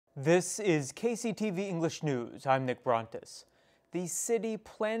This is KCTV English News. I'm Nick Brontes. The City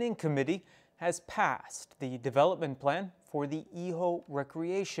Planning Committee has passed the development plan for the Jeju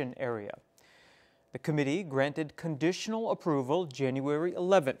recreation area. The committee granted conditional approval January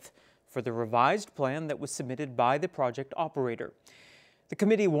 11th for the revised plan that was submitted by the project operator. The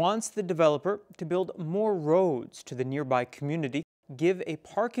committee wants the developer to build more roads to the nearby community, give a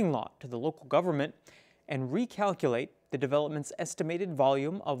parking lot to the local government, and recalculate the development's estimated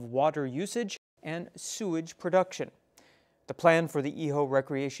volume of water usage and sewage production. The plan for the Jeju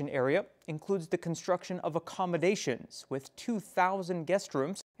recreation area includes the construction of accommodations with 2,000 guest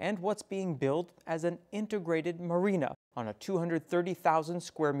rooms and what's being built as an integrated marina on a 230,000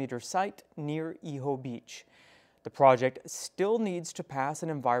 square meter site near Jeju Beach. The project still needs to pass an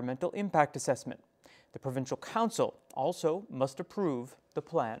environmental impact assessment. The provincial council also must approve the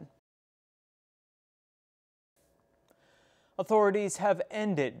plan. Authorities have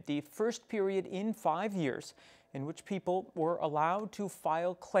ended the first period in 5 years in which people were allowed to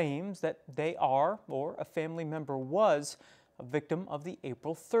file claims that they are, or a family member was, a victim of the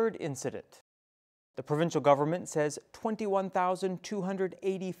April 3rd incident. The provincial government says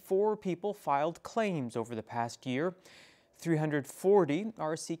 21,284 people filed claims over the past year. 340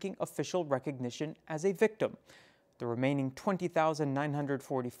 are seeking official recognition as a victim. The remaining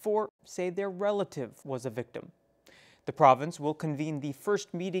 20,944 say their relative was a victim. The province will convene the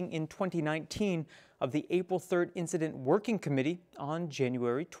first meeting in 2019 of the April 3rd Incident Working Committee on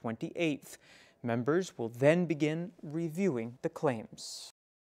January 28th. Members will then begin reviewing the claims.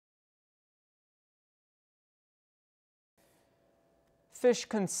 Fish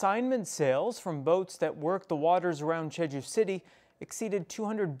consignment sales from boats that work the waters around Jeju City exceeded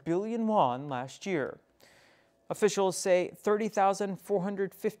 200 billion won last year. Officials say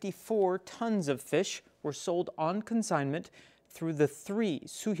 30,454 tons of fish were sold on consignment through the 3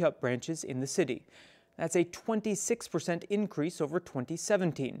 Suhyup branches in the city. That's a 26% increase over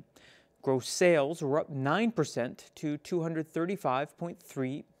 2017. Gross sales were up 9% to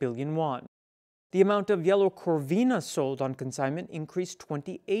 235.3 billion won. The amount of yellow corvina sold on consignment increased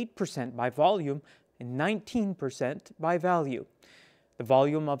 28% by volume and 19% by value. The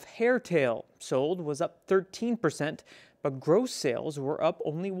volume of hairtail sold was up 13%, but gross sales were up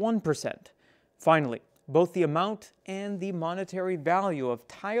only 1%. Finally, both the amount and the monetary value of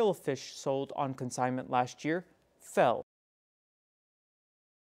tilefish sold on consignment last year fell.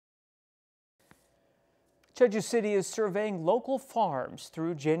 Jeju City is surveying local farms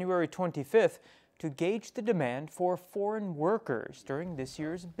through January 25th to gauge the demand for foreign workers during this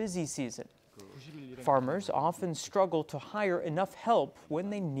year's busy season. Farmers often struggle to hire enough help when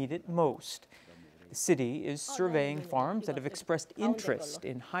they need it most. The city is surveying farms that have expressed interest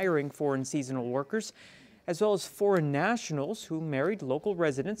in hiring foreign seasonal workers, as well as foreign nationals who married local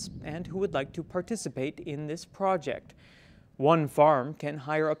residents and who would like to participate in this project. One farm can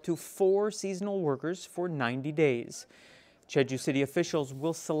hire up to 4 seasonal workers for 90 days. Jeju City officials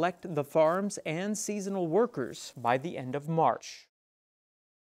will select the farms and seasonal workers by the end of March.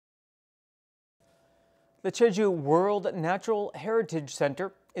 The Jeju World Natural Heritage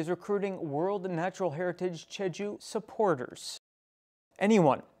Center is recruiting World Natural Heritage Jeju supporters.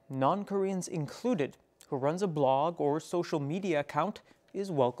 Anyone, non-Koreans included, who runs a blog or social media account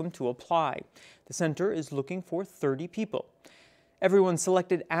is welcome to apply. The center is looking for 30 people. Everyone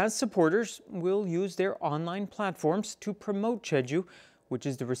selected as supporters will use their online platforms to promote Jeju, which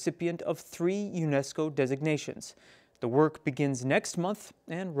is the recipient of 3 UNESCO designations. The work begins next month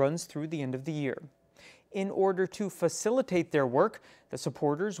and runs through the end of the year. In order to facilitate their work, the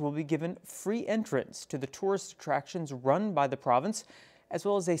supporters will be given free entrance to the tourist attractions run by the province, as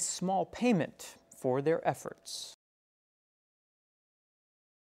well as a small payment for their efforts.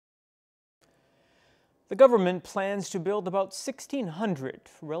 The government plans to build about 1,600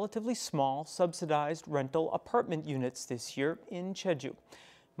 relatively small subsidized rental apartment units this year in Jeju.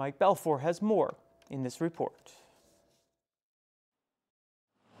 Mike Balfour has more in this report.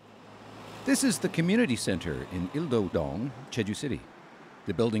 This is the community center in Il-do-dong, Jeju City.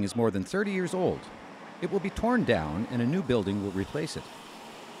 The building is more than 30 years old. It will be torn down and a new building will replace it.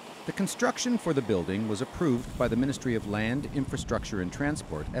 The construction for the building was approved by the Ministry of Land, Infrastructure and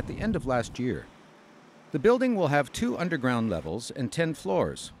Transport at the end of last year. The building will have 2 underground levels and 10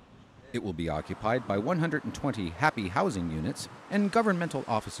 floors. It will be occupied by 120 Happy Housing units and governmental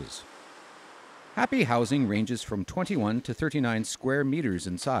offices. Happy Housing ranges from 21 to 39 square meters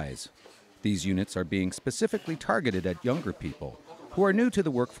in size. These units are being specifically targeted at younger people who are new to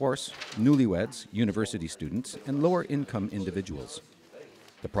the workforce, newlyweds, university students, and lower-income individuals.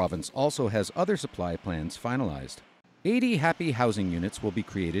 The province also has other supply plans finalized. 80 happy housing units will be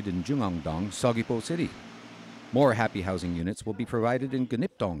created in Jungangdong, Seogwipo City. More happy housing units will be provided in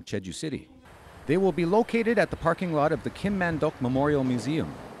Gunipdong, Jeju City. They will be located at the parking lot of the Kim Man-dok Memorial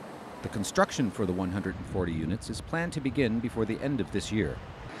Museum. The construction for the 140 units is planned to begin before the end of this year.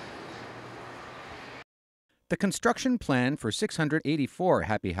 The construction plan for 684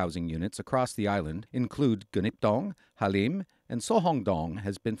 happy housing units across the island include Gunipdong, Halim, and Sohongdong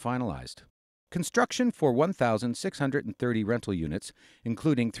has been finalized. Construction for 1,630 rental units,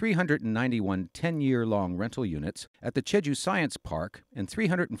 including 391 10-year-long rental units at the Jeju Science Park and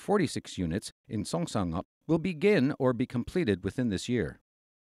 346 units in Songsangup, will begin or be completed within this year.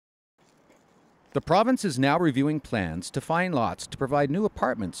 The province is now reviewing plans to find lots to provide new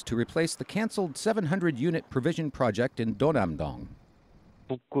apartments to replace the canceled 700-unit provision project in Donamdong.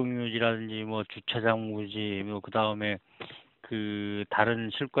 북공유지라든지 주차장 무지 그다음에 다른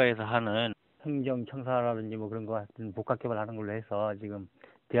실과에서 하는 행정 청사라든지 그런 거 같은 복합 개발하는 걸로 해서 지금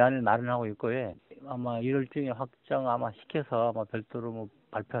대안을 마련하고 있고요. 아마 1월쯤에 확정 시켜서 별도로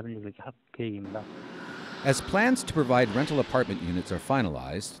발표하든지 그렇게 할 계획입니다. As plans to provide rental apartment units are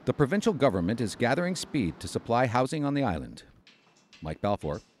finalized, the provincial government is gathering speed to supply housing on the island. Mike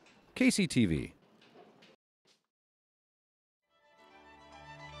Balfour, KCTV.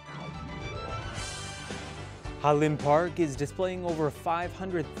 Halim Park is displaying over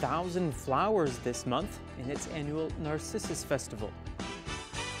 500,000 flowers this month in its annual Narcissus Festival.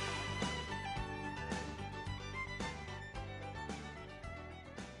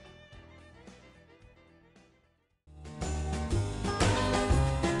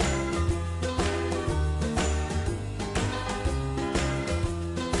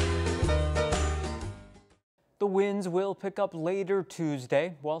 The winds will pick up later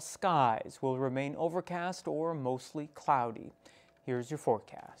Tuesday, while skies will remain overcast or mostly cloudy. Here's your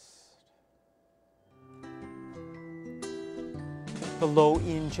forecast. The low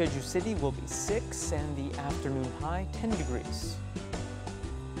in Jeju City will be 6 and the afternoon high 10 degrees.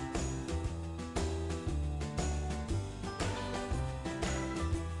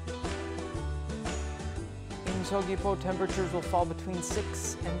 In Seogwipo, temperatures will fall between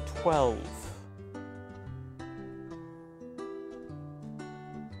 6 and 12.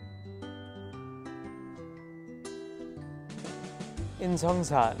 In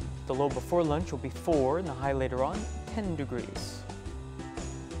Seongsan, the low before lunch will be 4 and the high later on 10 degrees.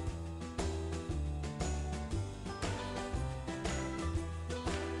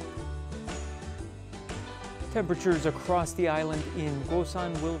 Temperatures across the island in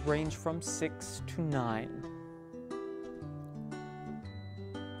Gosan will range from 6 to 9.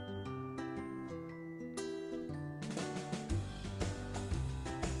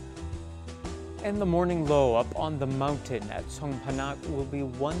 And the morning low up on the mountain at Songpanak will be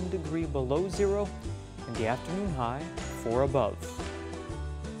 1 degree below zero, and the afternoon high 4 above.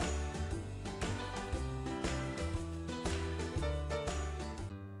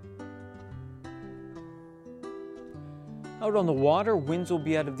 Out on the water, winds will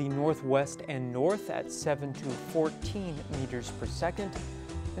be out of the northwest and north at 7 to 14 meters per second,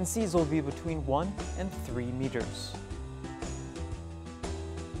 and seas will be between 1 and 3 meters.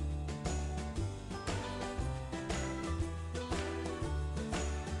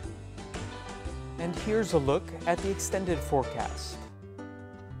 And here's a look at the extended forecast.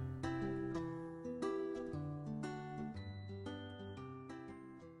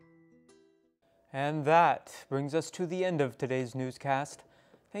 And that brings us to the end of today's newscast.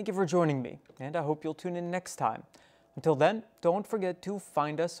 Thank you for joining me, and I hope you'll tune in next time. Until then, don't forget to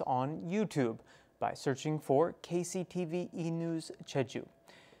find us on YouTube by searching for KCTV E-News Jeju.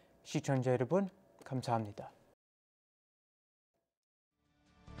 시청자 여러분, 감사합니다.